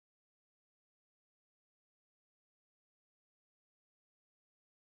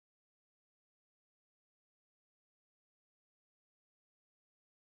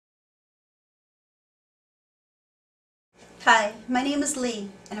Hi, my name is Lee,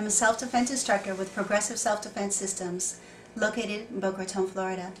 and I'm a self-defense instructor with Progressive Self-Defense Systems, located in Boca Raton,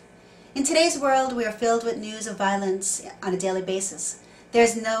 Florida. In today's world, we are filled with news of violence on a daily basis.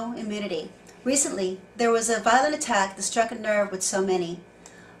 There's no immunity. Recently, there was a violent attack that struck a nerve with so many.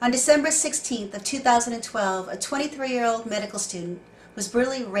 On December 16th of 2012, a 23-year-old medical student was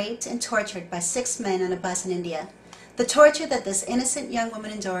brutally raped and tortured by 6 men on a bus in India. The torture that this innocent young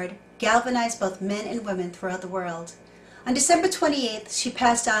woman endured galvanized both men and women throughout the world. On December 28th, she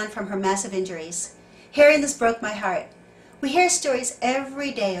passed on from her massive injuries. Hearing this broke my heart. We hear stories every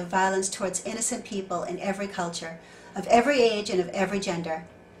day of violence towards innocent people in every culture, of every age and of every gender.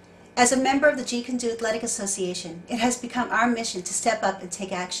 As a member of the G Can Do Athletic Association, it has become our mission to step up and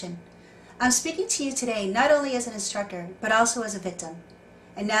take action. I'm speaking to you today not only as an instructor, but also as a victim,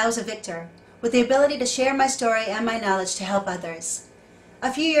 and now as a victor, with the ability to share my story and my knowledge to help others.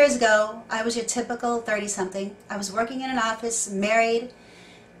 A few years ago, I was your typical 30-something. I was working in an office, married,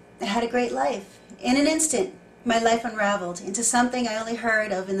 and had a great life. In an instant, my life unraveled into something I only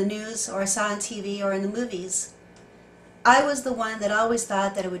heard of in the news or saw on TV or in the movies. I was the one that always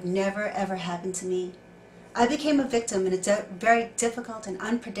thought that it would never ever happen to me. I became a victim in a very difficult and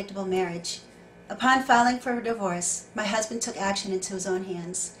unpredictable marriage. Upon filing for a divorce, my husband took action into his own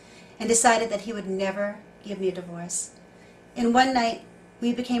hands and decided that he would never give me a divorce. In one night,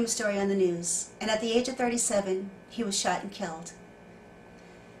 we became a story on the news, and at the age of 37, he was shot and killed.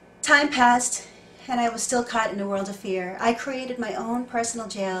 Time passed, and I was still caught in a world of fear. I created my own personal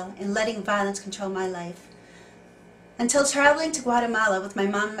jail and letting violence control my life. Until traveling to Guatemala with my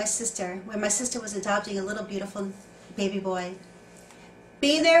mom and my sister, where my sister was adopting a little beautiful baby boy.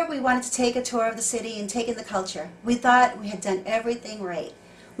 Being there, we wanted to take a tour of the city and take in the culture. We thought we had done everything right.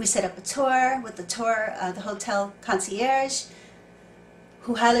 We set up a tour with the hotel concierge,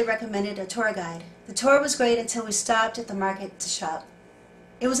 who highly recommended a tour guide. The tour was great until we stopped at the market to shop.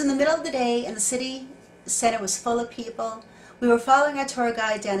 It was in the middle of the day and the city center was full of people. We were following our tour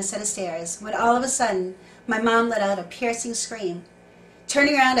guide down a set of stairs when all of a sudden my mom let out a piercing scream.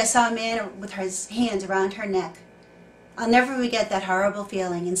 Turning around, I saw a man with his hands around her neck. I'll never forget that horrible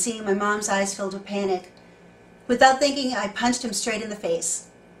feeling and seeing my mom's eyes filled with panic. Without thinking, I punched him straight in the face.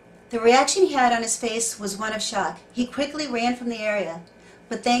 The reaction he had on his face was one of shock. He quickly ran from the area.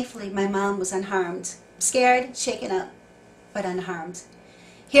 But thankfully, my mom was unharmed. Scared, shaken up, but unharmed.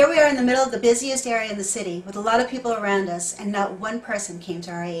 Here we are in the middle of the busiest area in the city, with a lot of people around us, and not one person came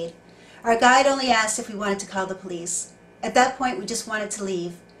to our aid. Our guide only asked if we wanted to call the police. At that point, we just wanted to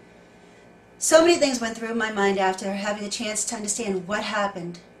leave. So many things went through my mind after having a chance to understand what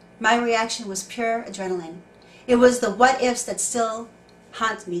happened. My reaction was pure adrenaline. It was the what-ifs that still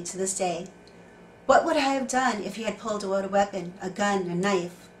haunt me to this day. What would I have done if he had pulled out a weapon, a gun, a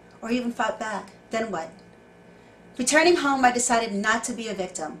knife, or even fought back? Then what? Returning home, I decided not to be a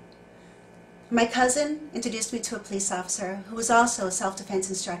victim. My cousin introduced me to a police officer who was also a self-defense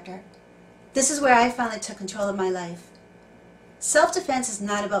instructor. This is where I finally took control of my life. Self-defense is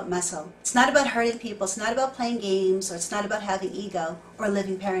not about muscle. It's not about hurting people. It's not about playing games, or it's not about having ego or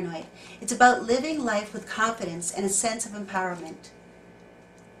living paranoid. It's about living life with confidence and a sense of empowerment.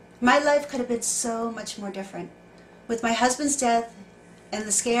 My life could have been so much more different. With my husband's death and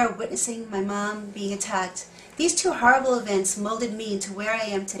the scare of witnessing my mom being attacked, these two horrible events molded me into where I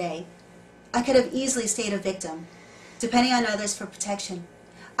am today. I could have easily stayed a victim, depending on others for protection.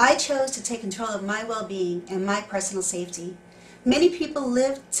 I chose to take control of my well-being and my personal safety. Many people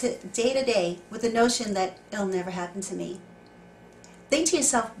live day to day with the notion that it'll never happen to me. Think to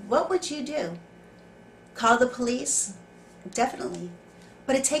yourself, what would you do? Call the police? Definitely.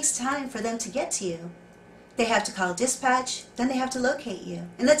 But it takes time for them to get to you. They have to call dispatch, then they have to locate you.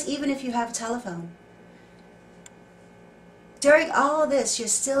 And that's even if you have a telephone. During all of this, you're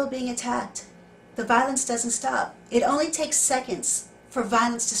still being attacked. The violence doesn't stop. It only takes seconds for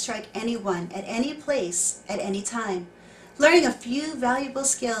violence to strike anyone, at any place, at any time. Learning a few valuable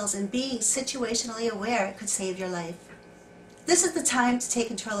skills and being situationally aware could save your life. This is the time to take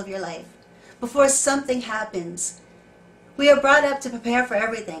control of your life, before something happens. We are brought up to prepare for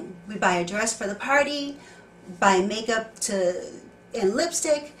everything. We buy a dress for the party, buy makeup and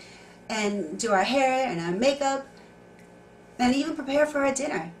lipstick, and do our hair and our makeup, and even prepare for our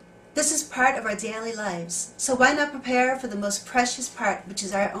dinner. This is part of our daily lives. So why not prepare for the most precious part, which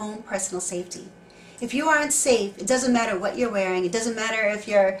is our own personal safety? If you aren't safe, it doesn't matter what you're wearing. It doesn't matter if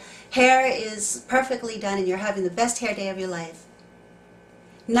your hair is perfectly done and you're having the best hair day of your life.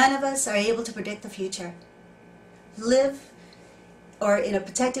 None of us are able to predict the future. Live or in a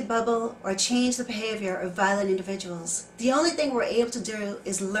protected bubble or change the behavior of violent individuals. The only thing we're able to do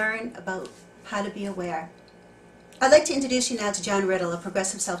is learn about how to be aware. I'd like to introduce you now to John Riddle of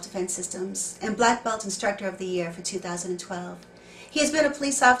Progressive Self-Defense Systems and Black Belt Instructor of the Year for 2012. He has been a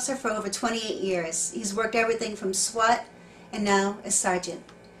police officer for over 28 years. He's worked everything from SWAT and now as Sergeant.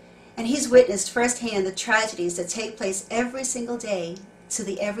 And he's witnessed firsthand the tragedies that take place every single day to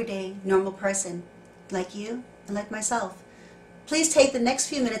the everyday normal person, like you and like myself. Please take the next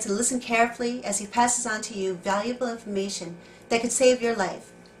few minutes and listen carefully as he passes on to you valuable information that could save your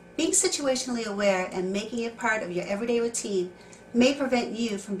life. Being situationally aware and making it part of your everyday routine may prevent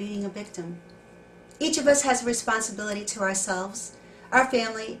you from being a victim. Each of us has a responsibility to ourselves, our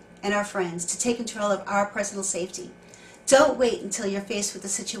family, and our friends to take control of our personal safety. Don't wait until you're faced with a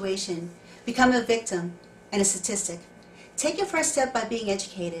situation. Become a victim and a statistic. Take your first step by being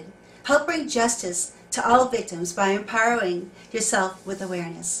educated. Help bring justice to all victims by empowering yourself with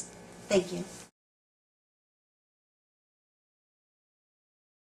awareness. Thank you.